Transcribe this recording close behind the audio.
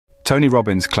Tony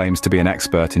Robbins claims to be an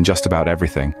expert in just about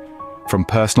everything, from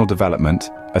personal development,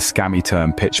 a scammy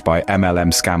term pitched by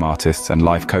MLM scam artists and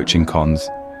life coaching cons,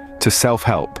 to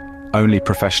self-help. Only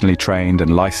professionally trained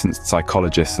and licensed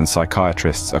psychologists and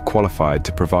psychiatrists are qualified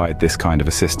to provide this kind of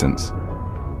assistance.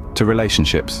 To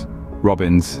relationships,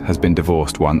 Robbins has been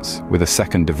divorced once, with a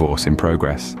second divorce in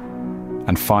progress.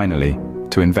 And finally,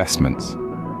 to investments.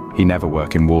 He never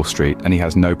worked in Wall Street and he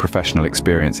has no professional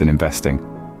experience in investing.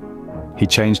 He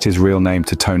changed his real name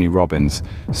to Tony Robbins,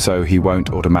 so he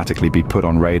won't automatically be put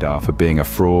on radar for being a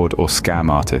fraud or scam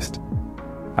artist.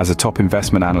 As a top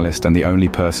investment analyst and the only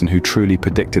person who truly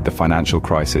predicted the financial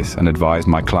crisis and advised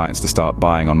my clients to start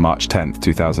buying on March 10,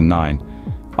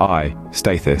 2009, I,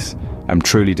 Stathis, am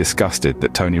truly disgusted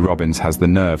that Tony Robbins has the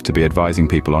nerve to be advising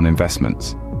people on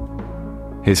investments.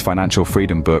 His financial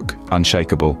freedom book,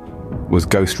 Unshakable, was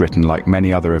ghostwritten like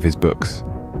many other of his books.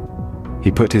 He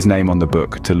put his name on the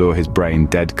book to lure his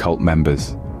brain-dead cult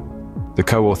members. The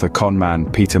co-author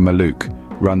conman Peter Mallouk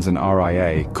runs an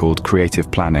RIA called Creative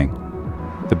Planning.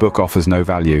 The book offers no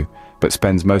value, but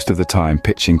spends most of the time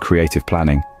pitching Creative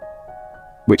Planning,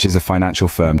 which is a financial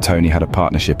firm Tony had a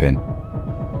partnership in.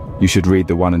 You should read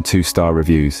the 1- and 2-star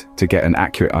reviews to get an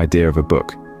accurate idea of a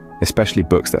book, especially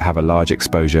books that have a large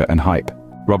exposure and hype.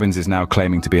 Robbins is now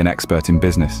claiming to be an expert in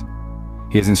business.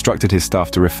 He has instructed his staff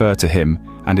to refer to him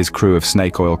and his crew of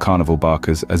snake oil carnival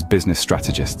barkers as business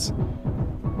strategists.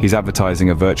 He's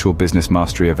advertising a virtual business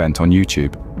mastery event on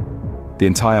YouTube. The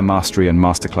entire mastery and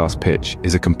masterclass pitch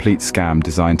is a complete scam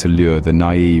designed to lure the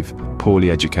naive,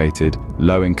 poorly educated,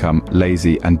 low-income,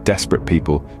 lazy, and desperate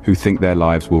people who think their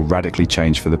lives will radically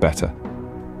change for the better.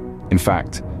 In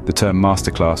fact, the term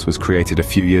masterclass was created a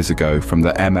few years ago from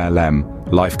the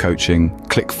MLM, life coaching,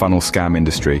 ClickFunnels scam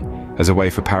industry, as a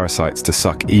way for parasites to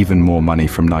suck even more money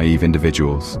from naive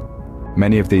individuals.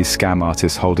 Many of these scam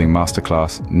artists holding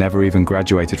masterclass never even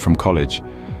graduated from college,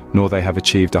 nor they have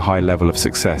achieved a high level of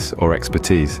success or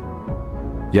expertise.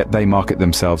 Yet they market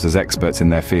themselves as experts in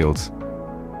their fields.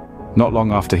 Not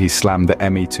long after he slammed the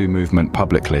Me Too movement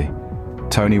publicly,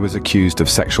 Tony was accused of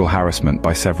sexual harassment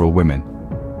by several women.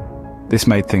 This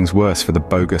made things worse for the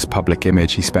bogus public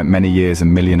image he spent many years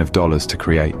and millions of dollars to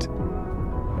create.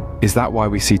 Is that why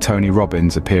we see Tony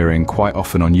Robbins appearing quite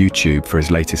often on YouTube for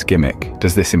his latest gimmick?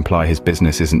 Does this imply his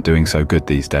business isn't doing so good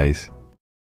these days?